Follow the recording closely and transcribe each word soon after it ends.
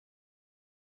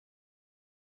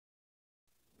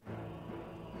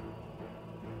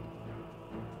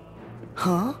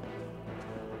Huh?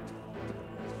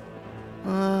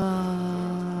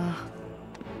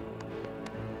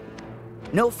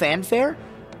 No fanfare?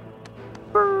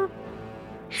 Brr.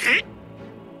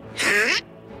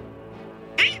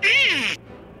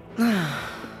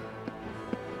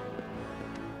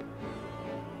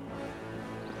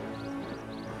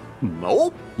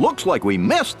 Nope. Looks like we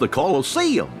missed the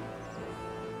Colosseum.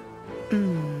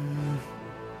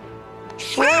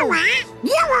 Sora,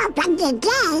 you opened the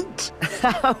gate.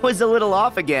 I was a little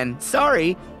off again.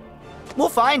 Sorry. We'll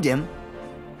find him.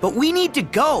 But we need to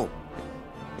go.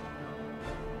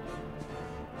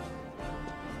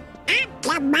 Up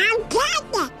the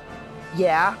mountain.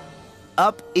 Yeah.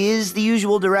 Up is the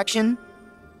usual direction.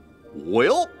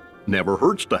 Well, never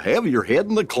hurts to have your head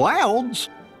in the clouds.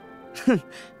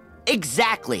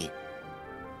 Exactly.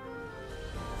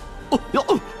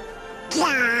 Yeah.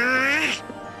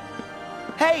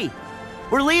 Hey,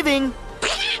 we're leaving.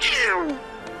 Pew.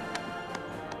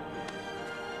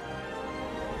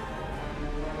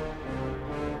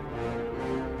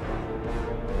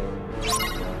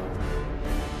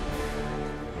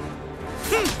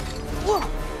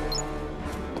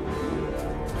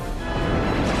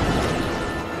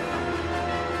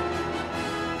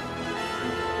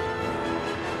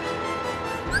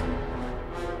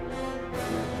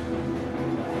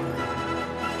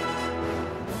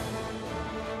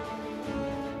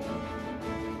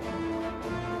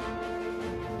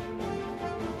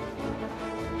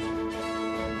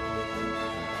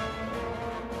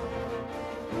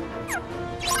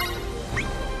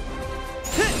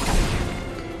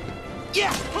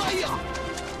 Yeah.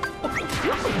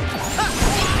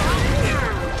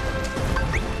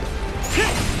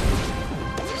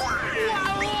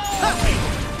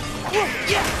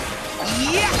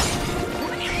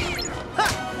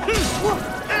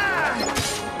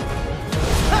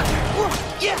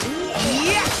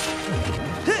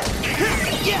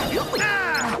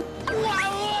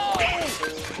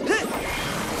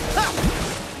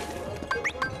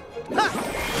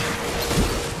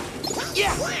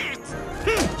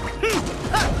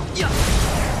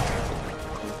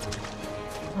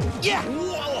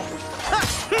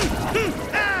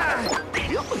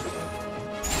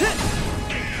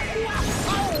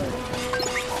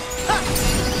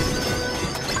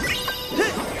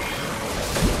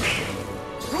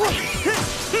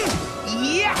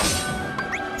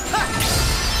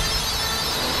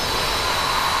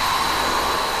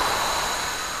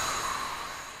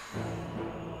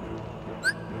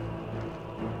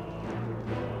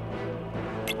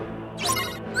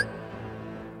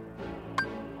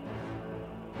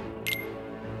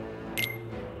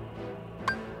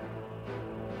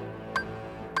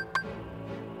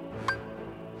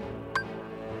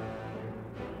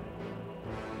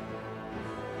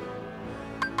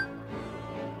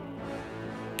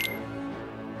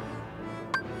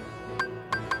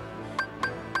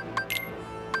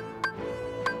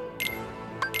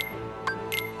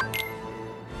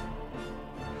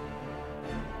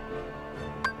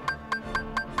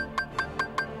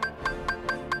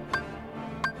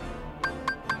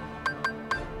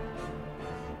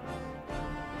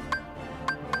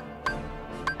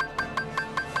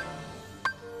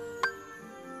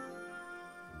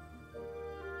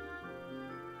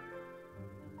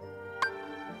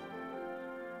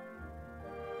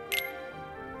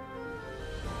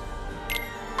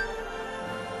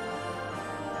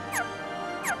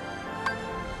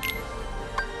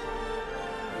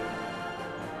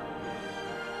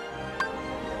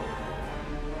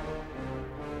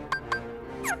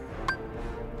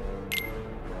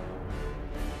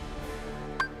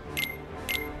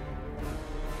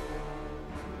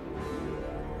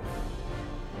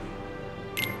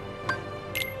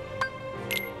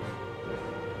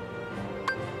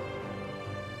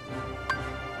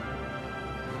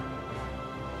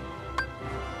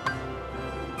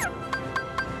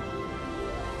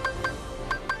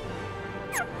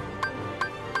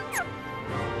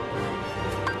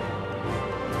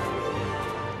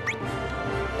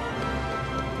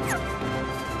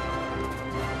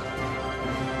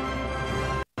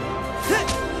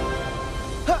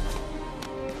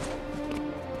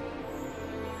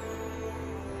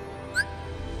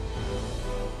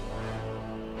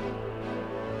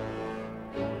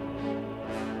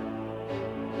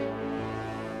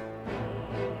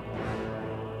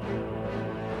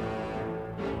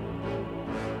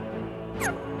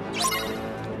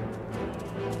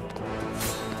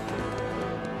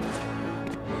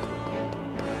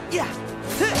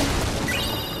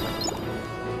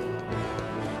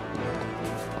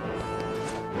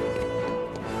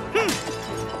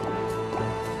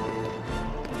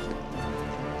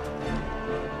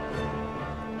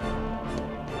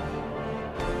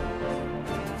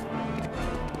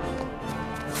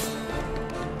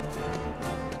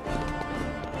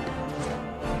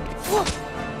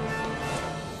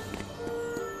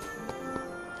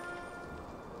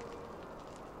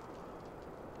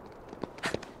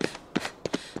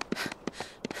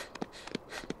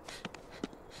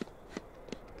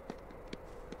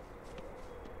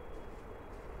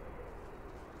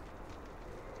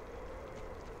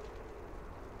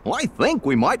 I think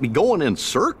we might be going in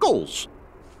circles.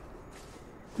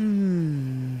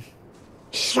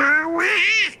 Sora?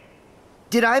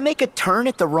 Did I make a turn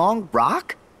at the wrong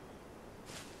rock?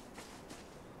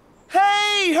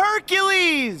 Hey,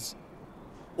 Hercules!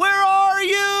 Where are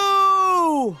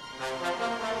you?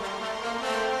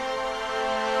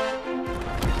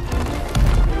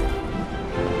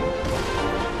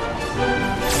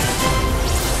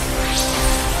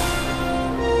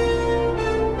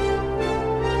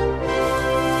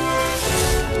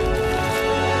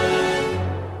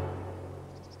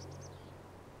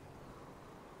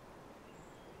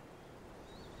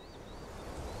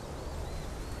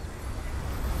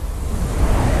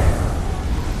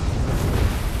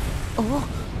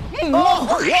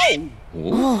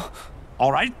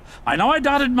 All right, I know I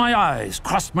dotted my I's,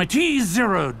 crossed my T's,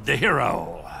 zeroed the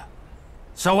hero.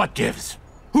 So what gives?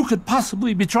 Who could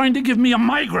possibly be trying to give me a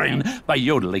migraine by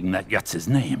yodeling that Yutz's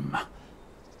name?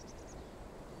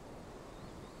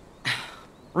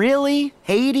 Really,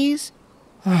 Hades?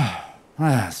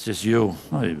 It's just you.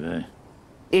 Oy vey.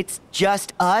 It's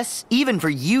just us? Even for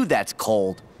you, that's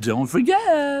cold. Don't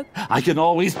forget, I can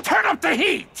always turn up the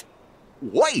heat!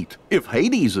 Wait, if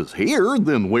Hades is here,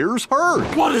 then where's her?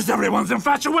 What is everyone's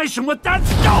infatuation with that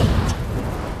stone?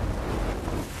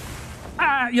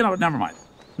 You know what, never mind.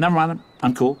 Never mind,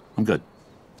 I'm cool, I'm good.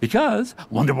 Because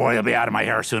Wonder Boy will be out of my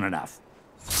hair soon enough.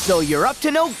 So you're up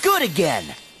to no good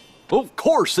again. Of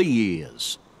course he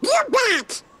is. You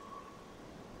bet!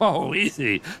 Oh,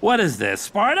 easy. What is this,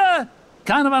 Sparta?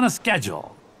 Kind of on a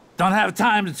schedule. Don't have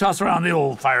time to toss around the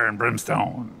old fire and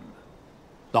brimstone.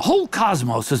 The whole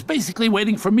cosmos is basically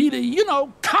waiting for me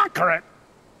to, conquer it.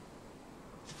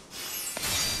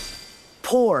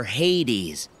 Poor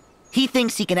Hades. He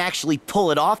thinks he can actually pull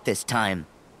it off this time.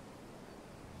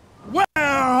 Where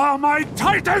are my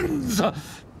titans?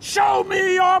 Show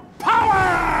me your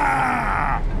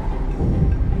power!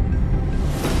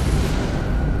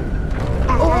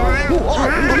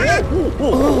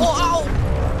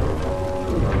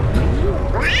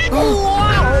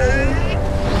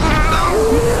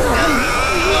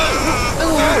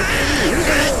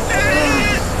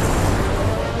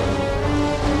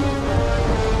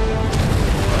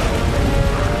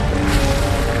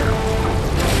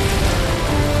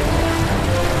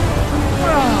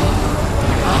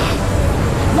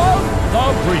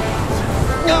 Love the breeze.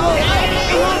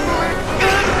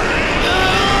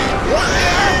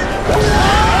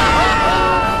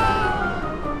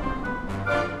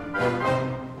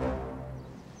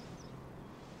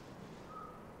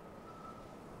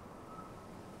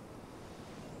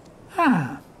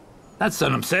 That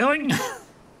sent him sailing.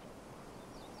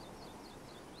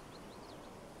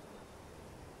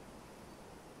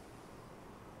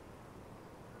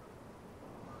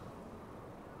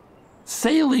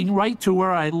 Sailing right to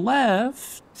where I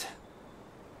left.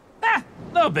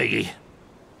 No biggie.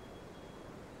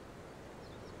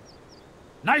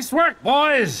 Nice work,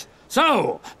 boys.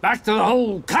 So, back to the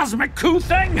whole cosmic coup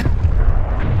thing?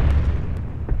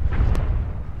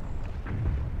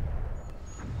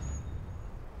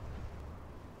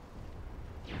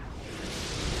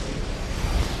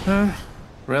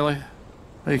 Really?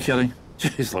 Are you kidding?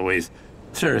 Jeez Louise.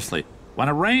 Seriously, when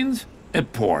it rains,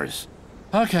 it pours.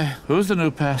 Okay, who's the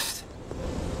new pest?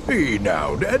 Hey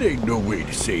now, that ain't no way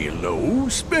to say hello,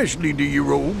 especially to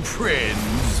your old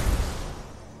friends.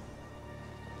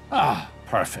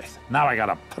 Perfect. Now I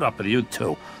gotta put up with you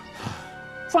too.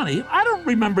 Funny, I don't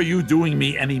remember you doing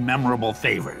me any memorable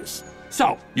favors.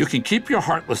 So, you can keep your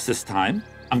Heartless this time.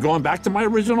 I'm going back to my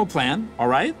original plan, all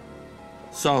right?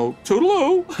 So,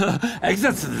 toodaloo.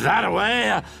 Exits that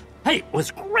away. Hey, it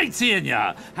was great seeing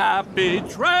ya. Happy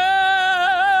trails!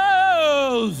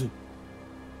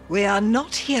 We are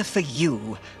not here for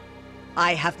you.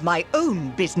 I have my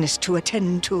own business to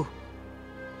attend to.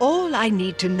 All I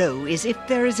need to know is if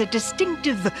there is a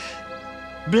distinctive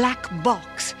black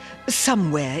box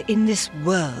somewhere in this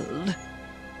world.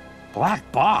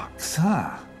 Black box,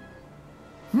 huh?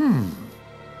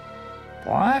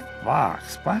 Black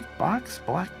box, black box,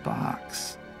 black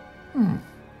box.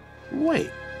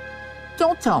 Wait.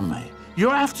 Don't tell me.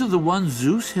 You're after the one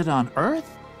Zeus hit on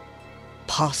Earth?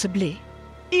 Possibly.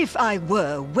 If I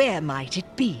were, where might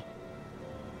it be?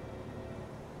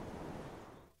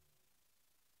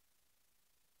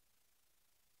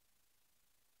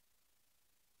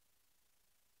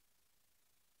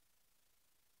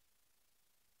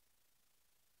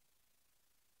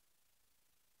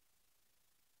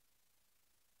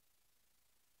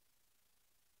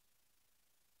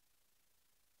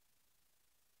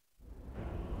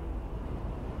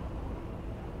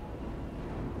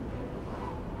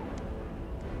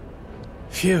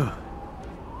 Phew.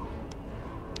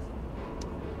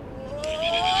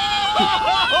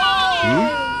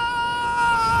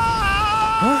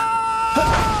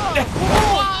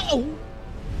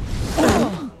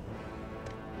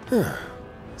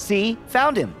 See?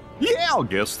 Found him. Yeah, I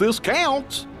guess this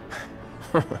counts.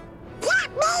 Get me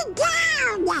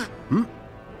down!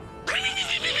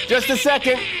 Just a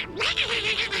second.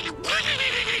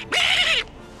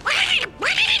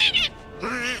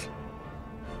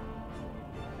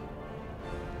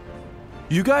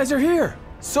 You guys are here.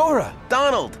 Sora,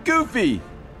 Donald, Goofy.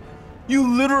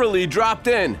 You literally dropped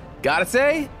in. Gotta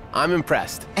say, I'm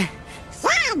impressed.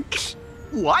 Thanks!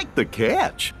 Like the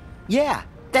catch. Yeah,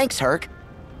 thanks, Herc.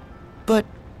 But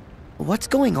what's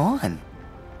going on?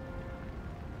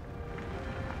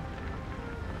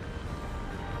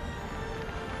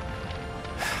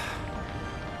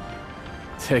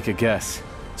 Take a guess.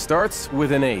 Starts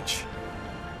with an H.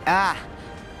 Ah,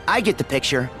 I get the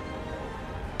picture.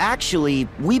 Actually,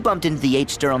 we bumped into the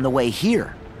H-Star on the way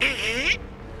here.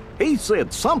 He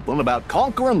said something about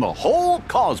conquering the whole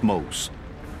cosmos.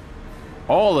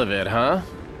 All of it, huh?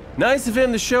 Nice of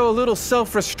him to show a little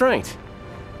self-restraint.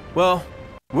 Well,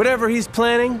 whatever he's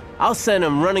planning, I'll send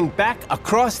him running back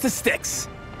across the sticks.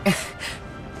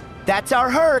 That's our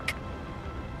Herc.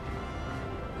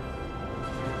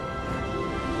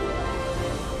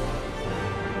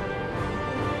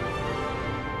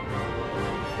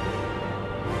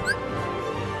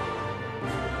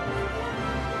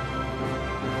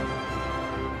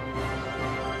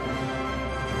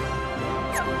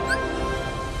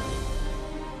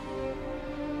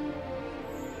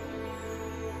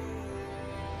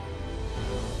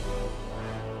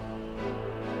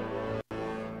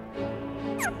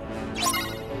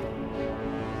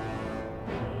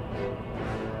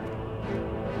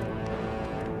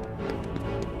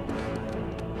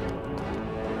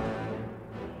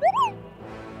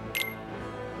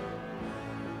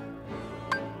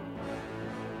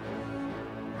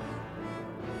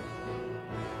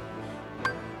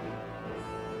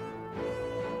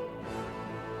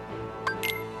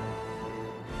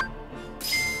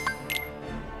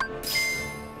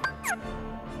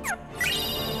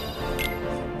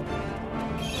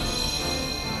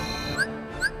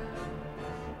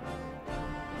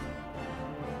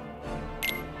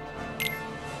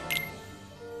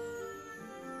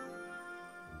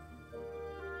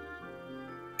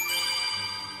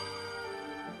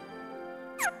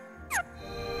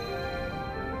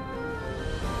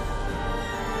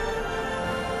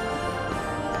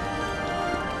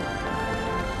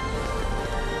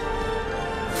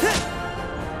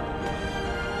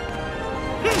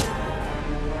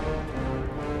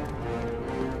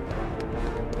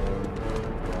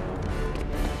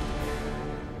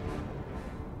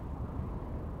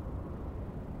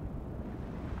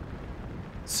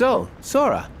 So,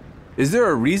 Sora, is there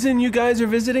a reason you guys are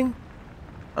visiting?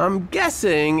 I'm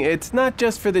guessing it's not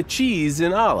just for the cheese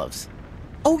and olives.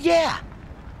 Oh, yeah.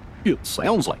 It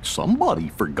sounds like somebody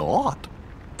forgot.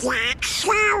 That's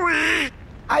Sora!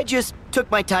 I just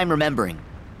took my time remembering.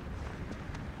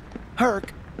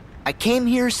 Herc, I came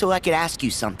here so I could ask you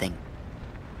something.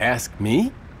 Ask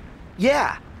me?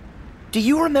 Yeah. Do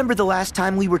you remember the last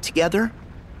time we were together?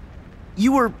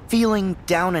 You were feeling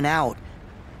down and out.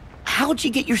 How'd you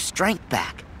get your strength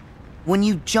back? When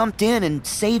you jumped in and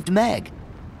saved Meg?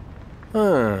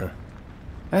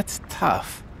 That's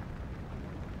tough.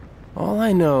 All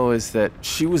I know is that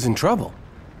she was in trouble.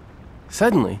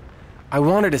 Suddenly, I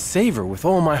wanted to save her with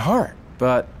all my heart,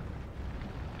 but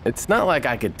it's not like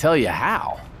I could tell you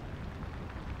how.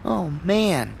 Oh,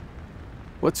 man.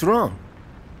 What's wrong?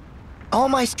 All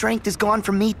my strength is gone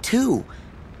from me, too.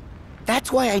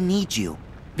 That's why I need you.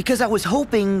 Because I was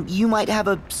hoping you might have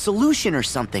a solution or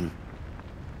something.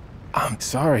 I'm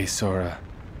sorry, Sora.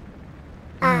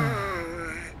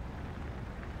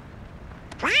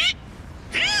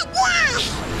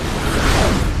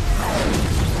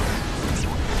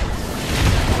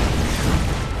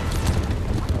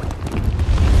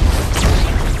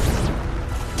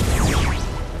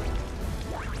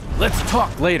 Let's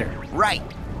talk later. Right.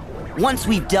 Once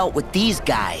we've dealt with these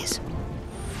guys.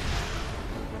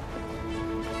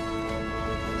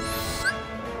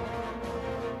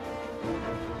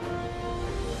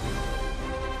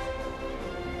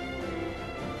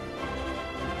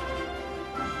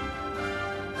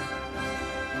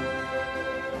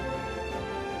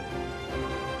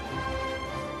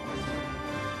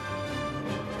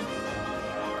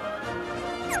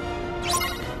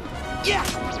 Yeah!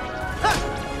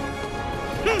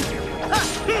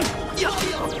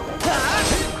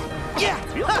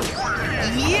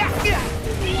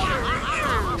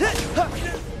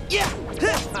 Yeah! Yeah!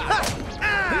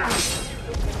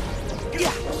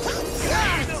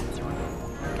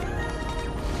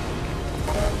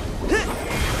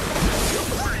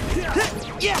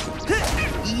 Yeah!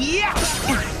 Yeah!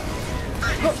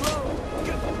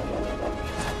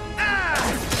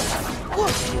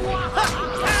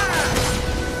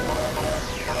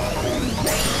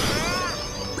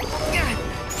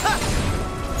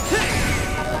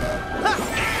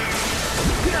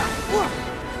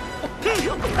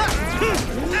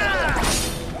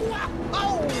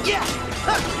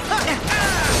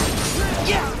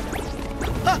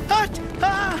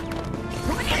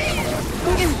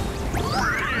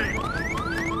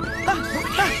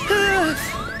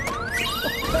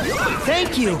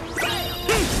 Thank you.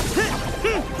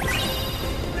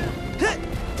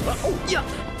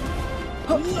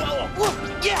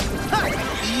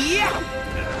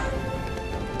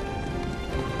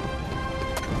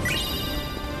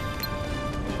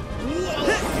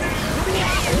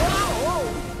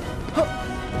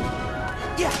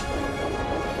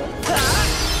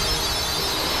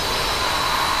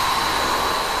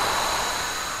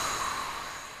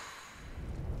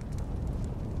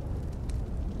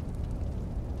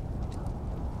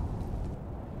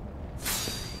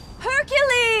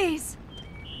 Hercules!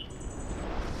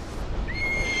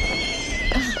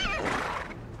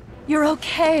 You're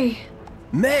okay.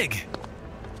 Meg!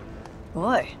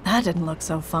 Boy, that didn't look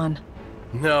so fun.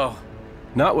 No,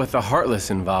 not with the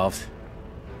Heartless involved.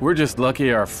 We're just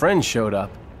lucky our friend showed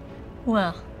up.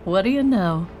 Well, what do you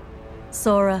know?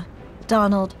 Sora,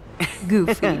 Donald,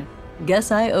 Goofy.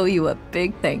 Guess I owe you a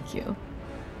big thank you.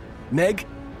 Meg,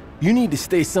 you need to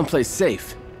stay someplace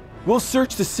safe. We'll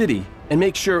search the city and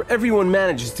make sure everyone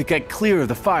manages to get clear of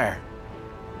the fire.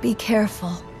 Be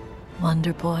careful,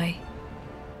 Wonder Boy.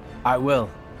 I will.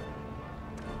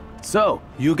 So,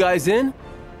 you guys in?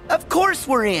 Of course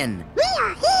we're in. We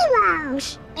are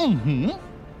heroes.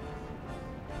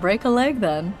 Break a leg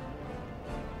then.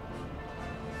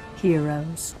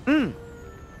 Heroes.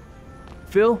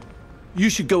 Phil, you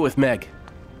should go with Meg.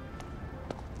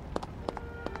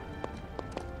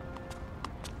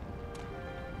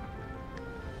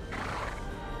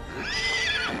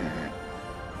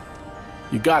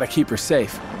 You gotta keep her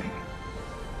safe.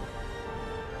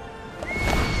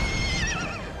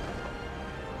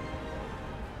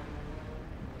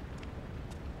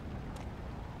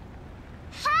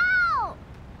 Help!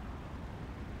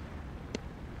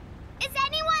 Is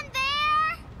anyone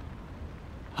there?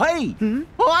 Hey,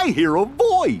 I hear a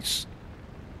voice.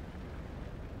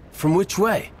 From which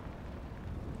way?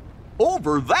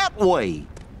 Over that way.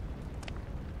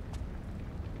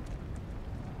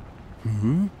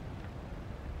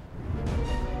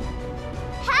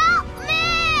 Help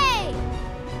me!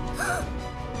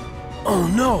 Oh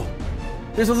no!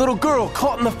 There's a little girl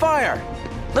caught in the fire!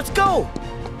 Let's go.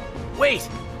 Wait!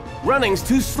 Running's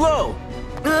too slow!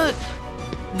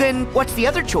 Then what's the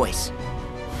other choice?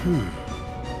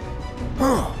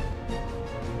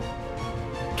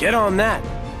 Get on that!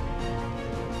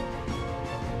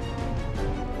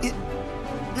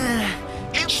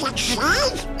 I should say.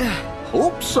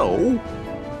 Hope so.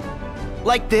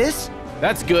 Like this?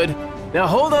 That's good. Now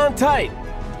hold on tight!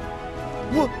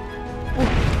 Whoa!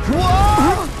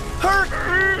 Hurt!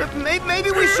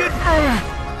 Maybe we should...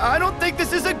 I don't think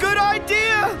this is a good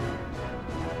idea!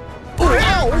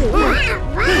 Oh,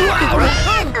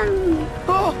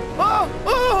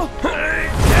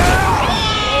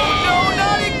 no,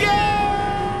 not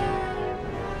again!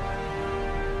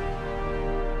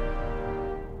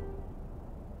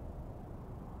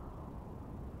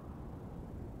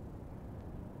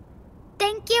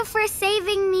 Thank you for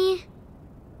saving me.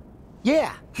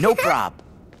 Yeah, no prob.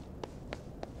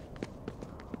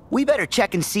 We better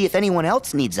check and see if anyone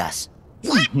else needs us.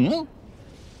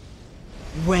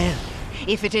 Well,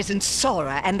 if it isn't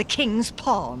Sora and the King's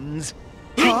Pawns.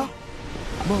 Huh?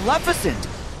 Maleficent!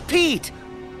 Pete!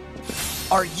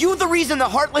 Are you the reason the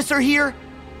Heartless are here?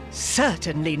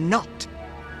 Certainly not.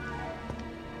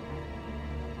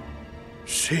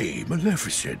 Say,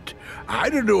 Maleficent, I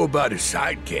don't know about his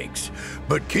sidekicks,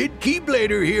 but Kid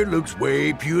Keyblader here looks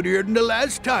way putier than the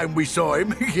last time we saw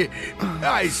him.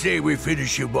 I say we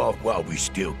finish him off while we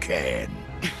still can.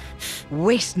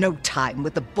 Waste no time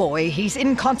with the boy. He's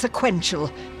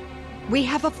inconsequential. We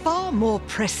have a far more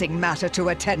pressing matter to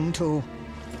attend to.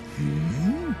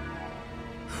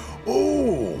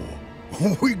 Oh,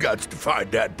 we got to find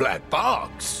that black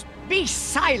box. Be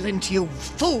silent, you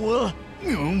fool!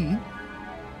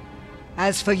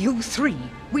 As for you three,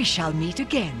 we shall meet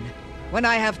again, when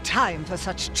I have time for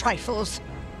such trifles.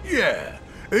 Yeah,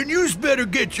 and you's better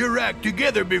get your act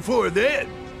together before then.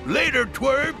 Later,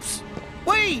 twerps!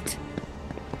 Wait!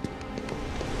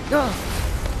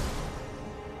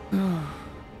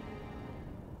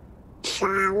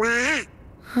 Sora?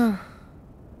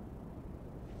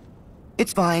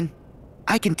 It's fine.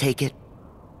 I can take it.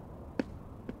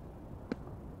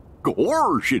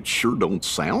 Gosh, it sure don't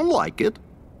sound like it.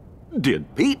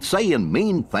 Did Pete saying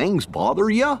mean things bother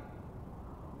ya?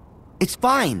 It's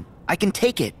fine. I can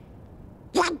take it.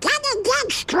 You're gonna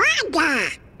get stronger.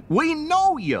 We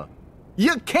know ya.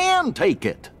 You can take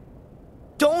it.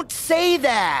 Don't say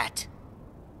that!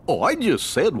 Oh, I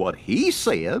just said what he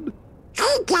said.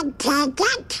 I can take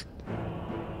it.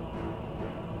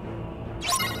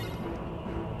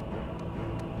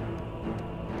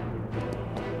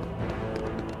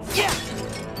 Yeah!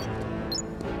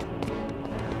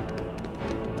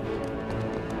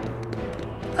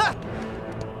 Ha!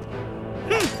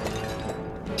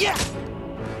 Yeah!